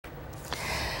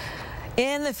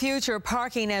In the future,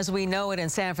 parking as we know it in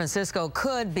San Francisco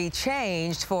could be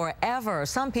changed forever.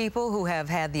 Some people who have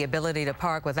had the ability to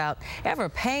park without ever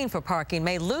paying for parking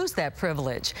may lose that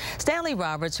privilege. Stanley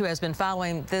Roberts, who has been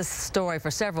following this story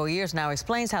for several years now,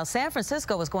 explains how San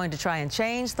Francisco is going to try and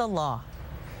change the law.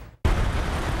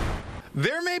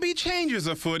 There may be changes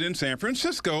afoot in San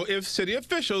Francisco if city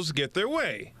officials get their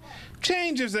way.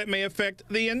 Changes that may affect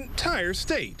the entire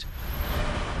state.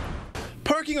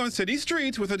 Parking on city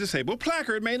streets with a disabled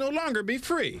placard may no longer be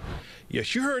free.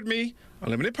 Yes, you heard me.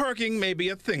 Unlimited parking may be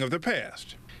a thing of the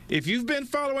past. If you've been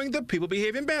following the People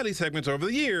Behaving Badly segments over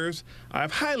the years,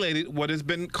 I've highlighted what has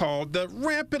been called the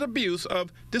rampant abuse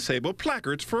of disabled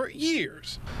placards for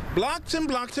years. Blocks and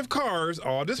blocks of cars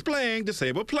all displaying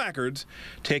disabled placards,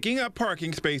 taking up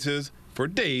parking spaces for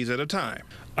days at a time.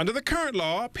 Under the current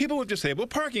law, people with disabled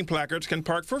parking placards can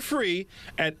park for free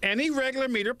at any regular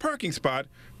meter parking spot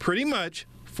pretty much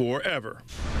forever.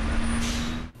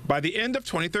 By the end of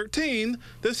 2013,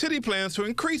 the city plans to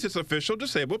increase its official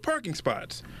disabled parking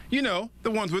spots, you know,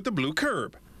 the ones with the blue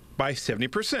curb, by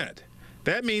 70%.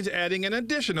 That means adding an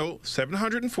additional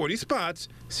 740 spots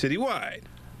citywide.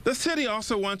 The city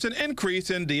also wants an increase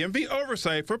in DMV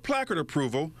oversight for placard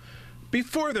approval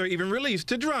before they're even released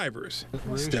to drivers,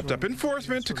 stepped up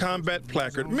enforcement to combat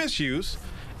placard misuse,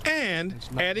 and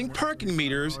adding parking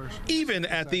meters even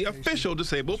at the official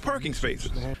disabled parking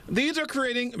spaces. These are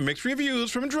creating mixed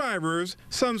reviews from drivers,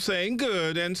 some saying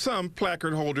good and some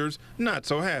placard holders not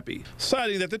so happy,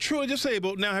 citing that the truly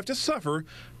disabled now have to suffer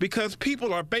because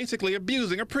people are basically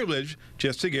abusing a privilege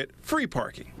just to get free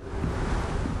parking.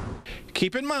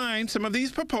 Keep in mind, some of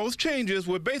these proposed changes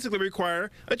would basically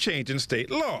require a change in state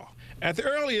law. At the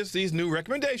earliest, these new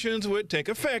recommendations would take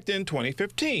effect in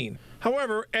 2015.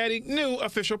 However, adding new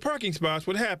official parking spots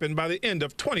would happen by the end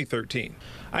of 2013.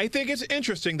 I think it's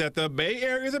interesting that the Bay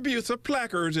Area's abuse of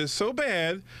placards is so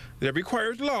bad that it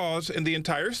requires laws in the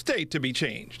entire state to be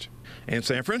changed. In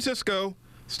San Francisco,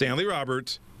 Stanley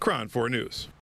Roberts, KRON 4 News.